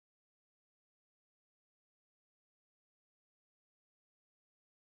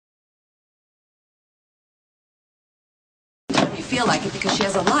feel like it because she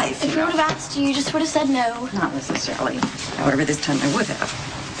has a life. If we would have asked you, you just would have said no. Not necessarily. However, this time I would have.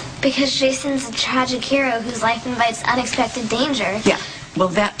 Because Jason's a tragic hero whose life invites unexpected danger. Yeah, well,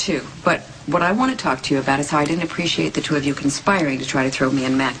 that too. But what I want to talk to you about is how I didn't appreciate the two of you conspiring to try to throw me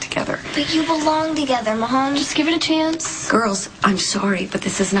and Mac together. But you belong together, Mom. Just give it a chance. Girls, I'm sorry, but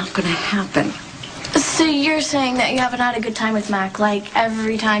this is not going to happen. So you're saying that you haven't had a good time with Mac, like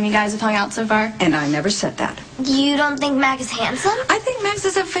every time you guys have hung out so far? And I never said that. You don't think Mac is handsome? I think Max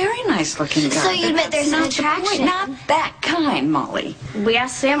is a very nice-looking guy. So you admit there's an attraction? Not that kind, Molly. We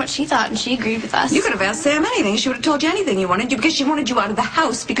asked Sam what she thought, and she agreed with us. You could have asked Sam anything. She would have told you anything you wanted to because she wanted you out of the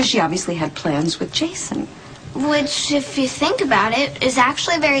house because she obviously had plans with Jason. Which, if you think about it, is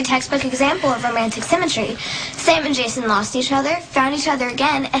actually a very textbook example of romantic symmetry. Sam and Jason lost each other, found each other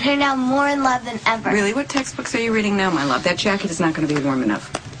again, and are now more in love than ever. Really? What textbooks are you reading now, my love? That jacket is not going to be warm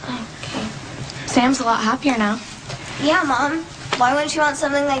enough. Okay. Sam's a lot happier now. Yeah, Mom. Why wouldn't you want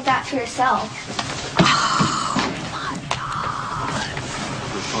something like that for yourself? Oh, my God.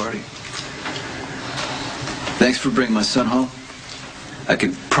 Good party. Thanks for bringing my son home. I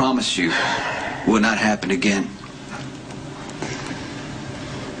can promise you it will not happen again.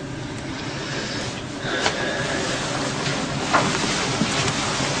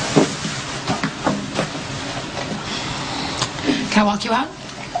 Can I walk you out?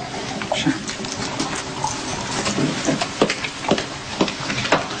 Sure.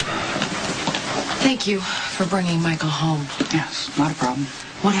 Thank you for bringing Michael home. Yes, not a problem.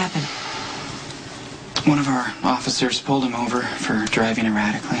 What happened? One of our officers pulled him over for driving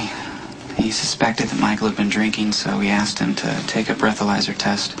erratically. He suspected that Michael had been drinking, so we asked him to take a breathalyzer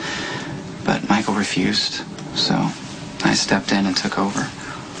test. But Michael refused, so I stepped in and took over.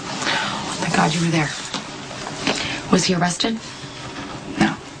 Thank God you were there. Was he arrested?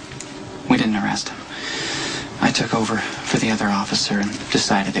 No, we didn't arrest him. I took over for the other officer and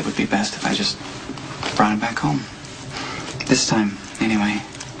decided it would be best if I just brought him back home. This time, anyway.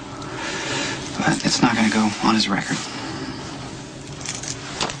 But it's not going to go on his record.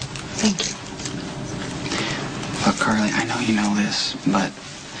 Thank you. Look, Carly, I know you know this, but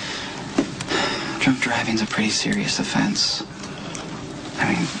drunk driving's a pretty serious offense.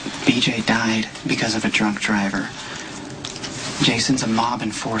 I mean, BJ died because of a drunk driver. Jason's a mob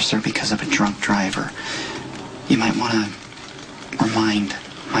enforcer because of a drunk driver. You might want to remind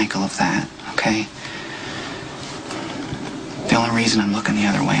Michael of that, okay? The only reason I'm looking the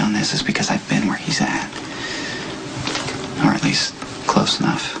other way on this is because I've been where he's at. Or at least close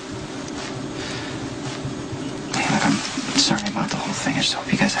enough. Hey, look, I'm sorry about the whole thing. I just hope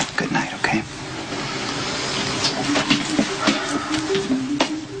you guys have a good night, okay?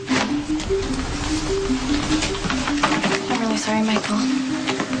 I'm really sorry, Michael.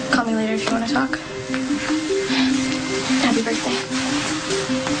 Call me later if you want to talk. Happy birthday.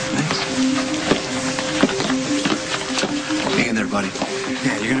 Thanks. Hang in there, buddy.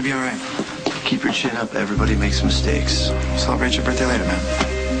 Yeah, you're gonna be all right. Keep your chin up. Everybody makes mistakes. Celebrate your birthday later, man.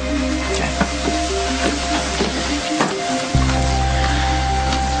 Okay.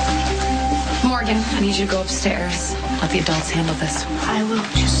 Morgan, I need you to go upstairs. Let the adults handle this. I will.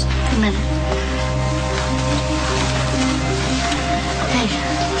 Just a minute. Hey.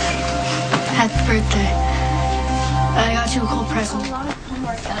 Happy birthday. I got you a cool present. A lot of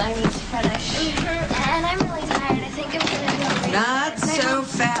homework that I need to finish. And I'm really tired. I think I'm gonna go. Not so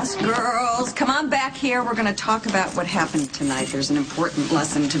fast, girls. Come on back here. We're going to talk about what happened tonight. There's an important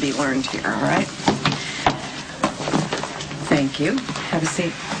lesson to be learned here, all right? Thank you. Have a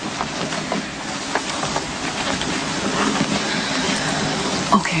seat.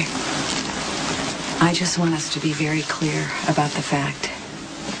 Okay. I just want us to be very clear about the fact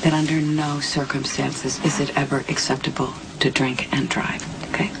that under no circumstances is it ever acceptable to drink and drive,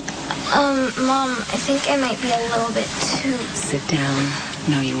 okay? Mom, I think I might be a little bit too... Sit down.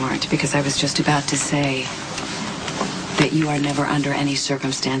 No, you aren't, because I was just about to say that you are never under any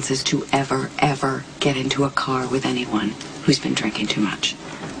circumstances to ever get into a car with anyone who's been drinking too much.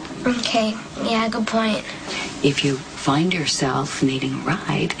 Okay, yeah, good point. If you find yourself needing a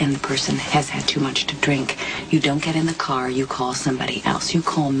ride and the person has had too much to drink, you don't get in the car, you call somebody else. You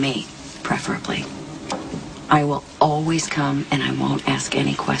call me, preferably. I will always come and I won't ask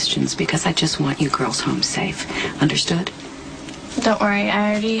any questions because I just want you girls home safe. Understood? Don't worry,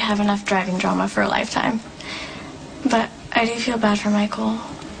 I already have enough driving drama for a lifetime. But I do feel bad for Michael.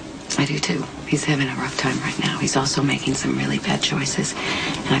 I do too. He's having a rough time right now. He's also making some really bad choices.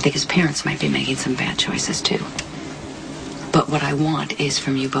 And I think his parents might be making some bad choices too. But what I want is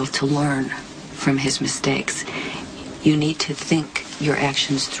from you both to learn from his mistakes. You need to think your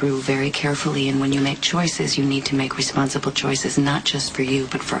actions through very carefully, and when you make choices, you need to make responsible choices, not just for you,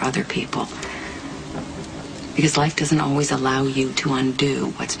 but for other people. Because life doesn't always allow you to undo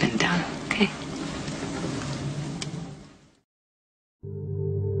what's been done, okay?